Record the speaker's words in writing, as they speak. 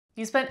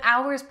You spent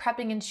hours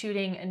prepping and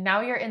shooting, and now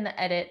you're in the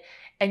edit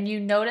and you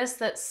notice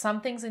that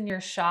something's in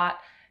your shot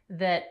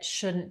that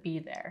shouldn't be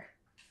there.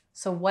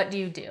 So what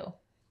do?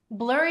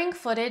 Blurring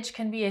footage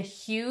can be a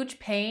huge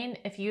pain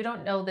if you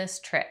don't know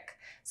this trick.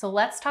 So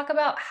let's talk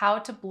about how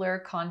to blur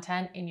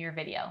content in your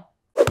video.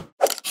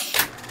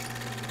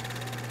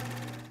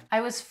 I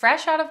was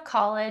fresh out of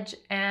college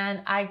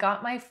and I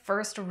got my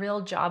first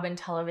real job in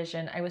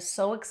television. I was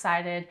so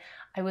excited.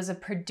 I was a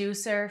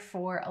producer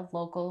for a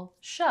local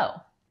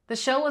show. The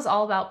show was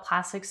all about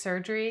plastic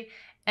surgery,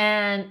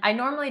 and I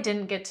normally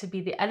didn't get to be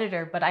the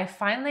editor, but I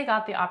finally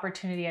got the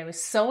opportunity. I was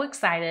so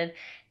excited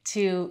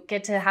to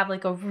get to have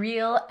like a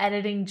real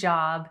editing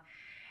job.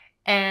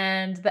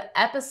 And the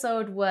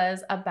episode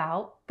was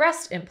about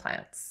breast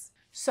implants.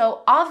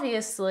 So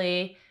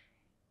obviously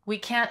we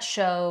can't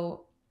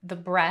show the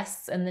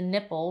breasts and the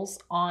nipples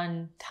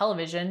on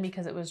television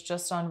because it was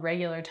just on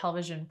regular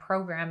television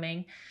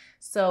programming.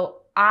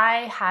 So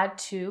I had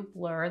to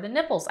blur the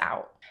nipples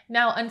out.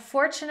 Now,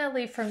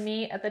 unfortunately for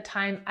me at the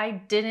time, I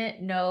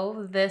didn't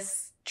know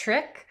this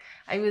trick.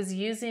 I was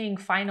using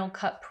Final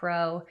Cut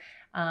Pro,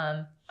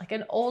 like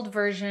an old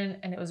version,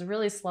 and it was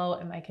really slow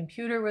and my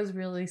computer was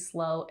really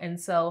slow. And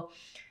so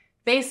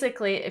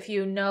basically, if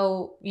you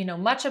know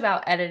much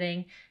about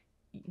editing,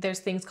 there's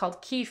things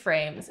called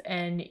keyframes,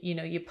 and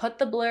you put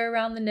the blur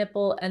around the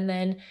nipple and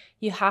then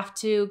you have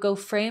to go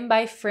frame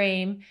by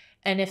frame,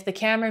 and if the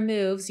camera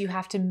moves, you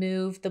have to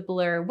move the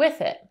blur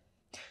with it.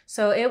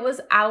 So it was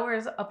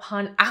hours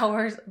upon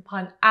hours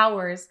upon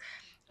hours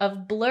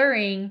of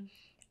blurring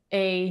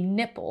a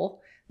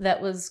nipple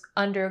that was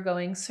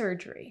undergoing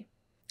surgery.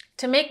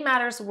 To make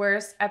matters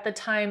worse, at the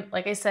time,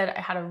 like I said,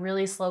 I had a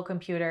really slow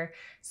computer,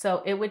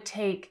 so it would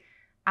take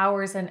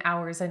hours and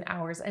hours and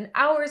hours and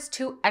hours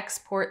to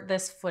export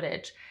this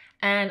footage.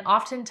 And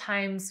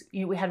oftentimes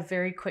we had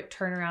very quick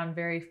turnaround,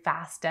 very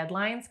fast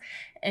deadlines.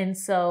 And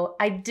so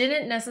I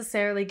didn't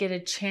necessarily get a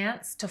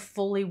chance to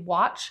fully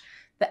watch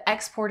the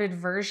exported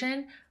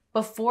version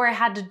before I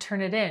had to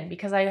turn it in,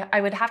 because I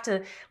would have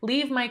to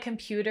leave my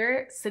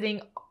computer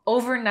sitting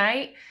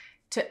overnight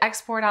to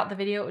export out the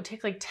video. It would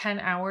take like 10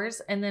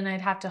 hours, and then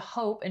I'd have to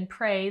hope and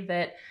pray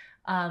that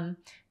none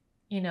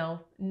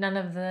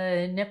of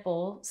the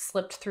nipple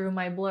slipped through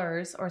my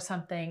blurs or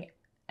something.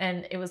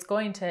 And it was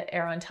going to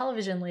air on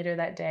television later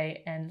that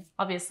day, and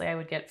obviously I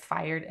would get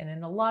fired and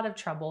in a lot of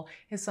trouble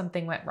if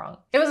something went wrong.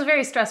 It was a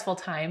very stressful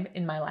time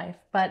in my life,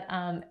 but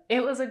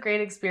it was a great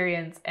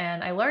experience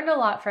and I learned a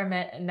lot from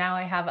it. And now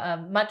I have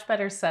a much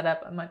better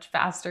setup, a much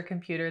faster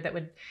computer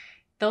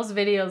those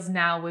videos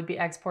now would be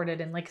exported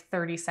in like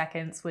 30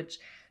 seconds, which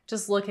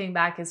just looking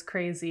back is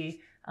crazy.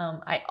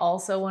 I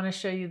also want to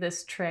show you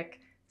this trick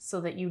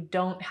so that you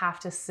don't have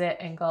to sit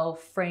and go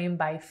frame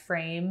by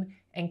frame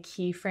and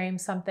keyframe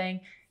something.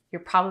 You're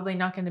probably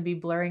not going to be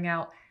blurring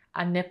out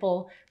a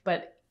nipple,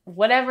 but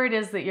whatever it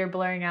is that you're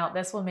blurring out,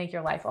 this will make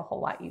your life a whole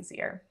lot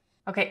easier.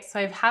 Okay, so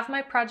I have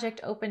my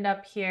project opened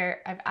up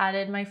here. I've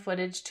added my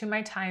footage to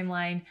my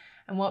timeline,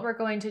 and what we're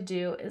going to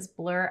do is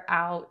blur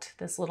out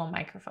this little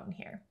microphone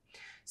here.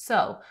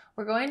 So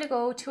we're going to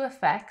go to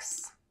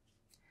Effects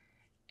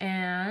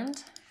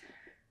and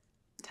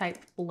type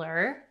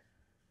blur.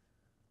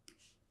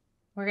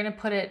 We're going to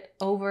put it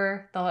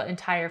over the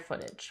entire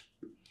footage.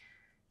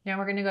 Now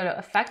we're going to go to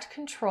Effect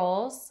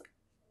Controls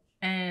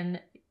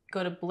and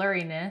go to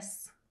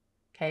Blurriness.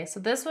 Okay, so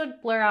this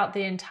would blur out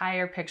the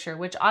entire picture,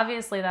 which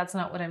obviously that's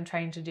not what I'm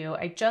trying to do.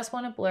 I just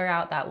want to blur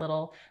out that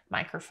little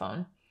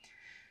microphone.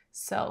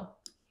 So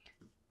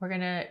we're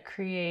going to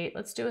create,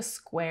 let's do a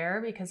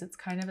square because it's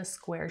kind of a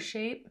square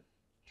shape.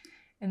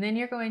 And then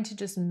you're going to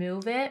just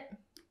move it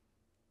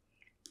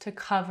to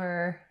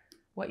cover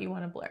what you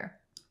want to blur.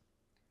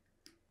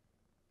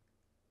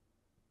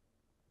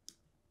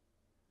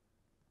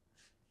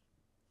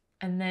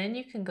 And then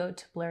you can go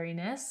to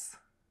blurriness.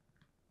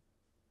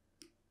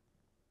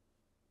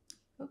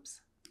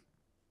 Oops.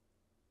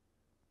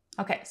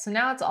 Okay, so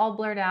now it's all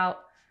blurred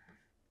out.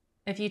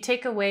 If you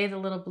take away the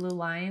little blue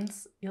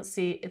lines, you'll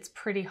see it's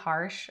pretty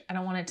harsh. I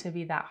don't want it to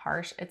be that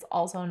harsh. It's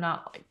also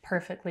not like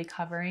perfectly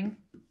covering.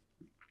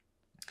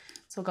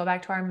 So we'll go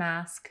back to our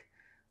mask.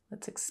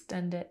 Let's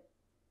extend it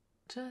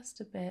just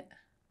a bit.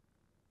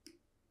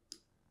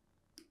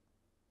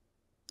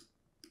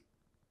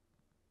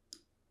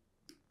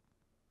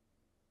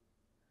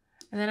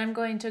 And then I'm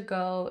going to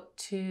go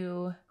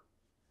to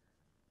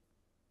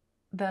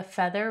the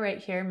feather right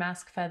here,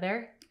 mask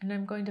feather, and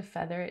I'm going to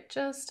feather it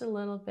just a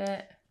little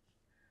bit.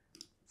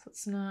 So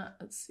it's not,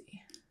 let's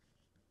see.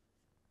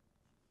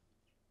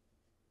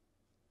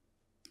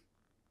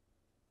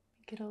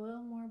 Make it a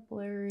little more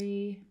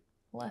blurry,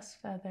 less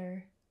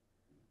feather,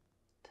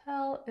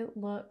 till it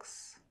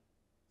looks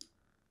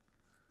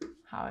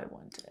how I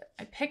want it.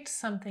 I picked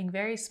something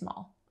very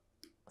small,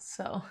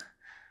 so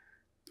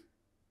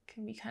it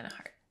can be kind of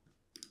hard.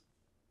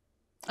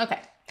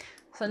 Okay,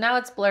 so now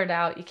it's blurred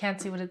out. You can't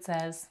see what it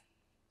says.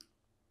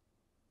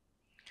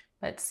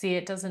 But see,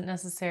 it doesn't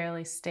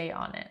necessarily stay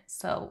on it.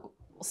 So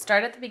we'll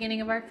start at the beginning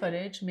of our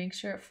footage, make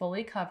sure it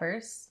fully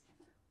covers.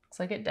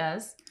 Looks like it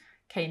does.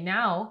 Okay,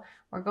 now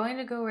we're going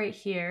to go right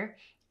here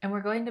and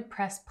we're going to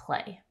press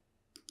play.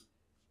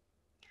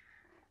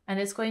 And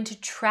it's going to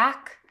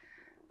track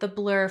the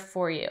blur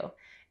for you.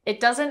 It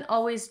doesn't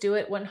always do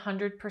it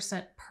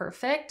 100%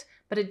 perfect,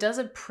 but it does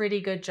a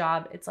pretty good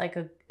job. It's like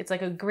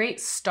a great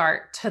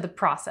start to the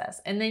process.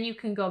 And then you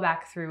can go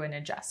back through and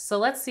adjust. So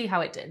let's see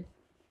how it did.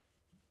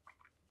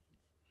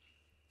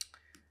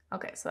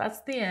 Okay, so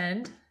that's the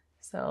end.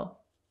 So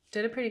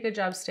did a pretty good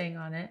job staying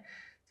on it.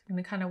 I'm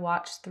gonna kind of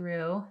watch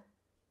through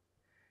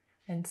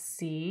and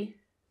see.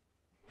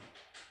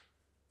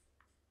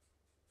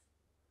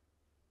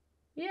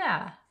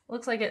 Yeah,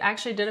 looks like it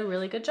actually did a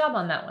really good job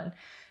on that one.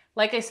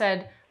 Like I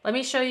said, let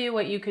me show you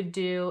what you could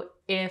do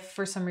if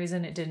for some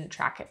reason it didn't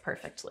track it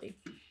perfectly.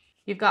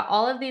 You've got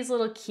all of these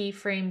little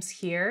keyframes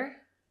here.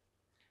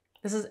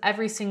 This is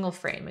every single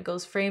frame. It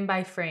goes frame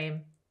by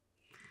frame.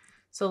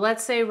 So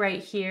let's say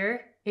right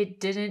here, it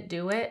didn't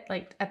do it,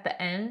 like at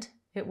the end,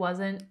 it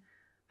wasn't.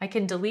 I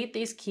can delete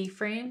these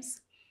keyframes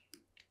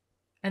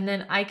and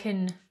then I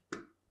can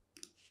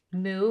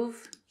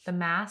move the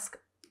mask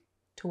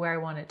to where I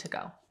want it to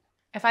go.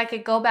 If I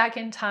could go back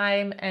in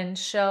time and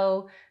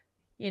show,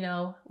 you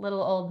know,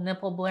 little old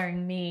nipple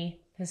blurring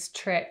me this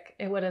trick,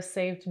 it would have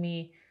saved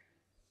me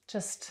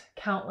just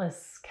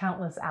countless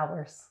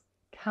hours,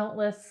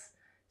 countless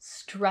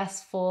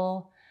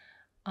stressful,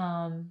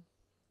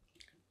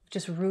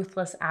 just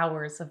ruthless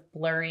hours of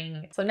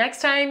blurring. So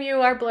next time you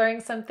are blurring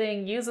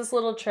something, use this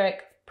little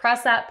trick,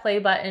 press that play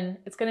button.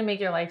 It's gonna make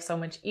your life so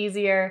much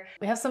easier.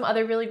 We have some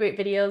other really great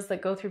videos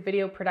that go through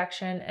video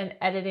production and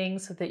editing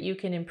so that you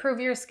can improve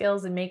your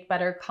skills and make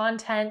better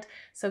content.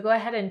 So go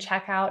ahead and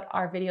check out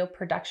our video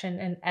production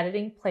and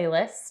editing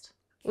playlist.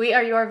 We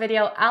are your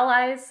video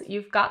allies.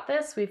 You've got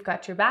this, we've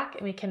got your back,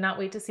 and we cannot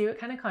wait to see what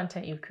kind of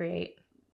content you create.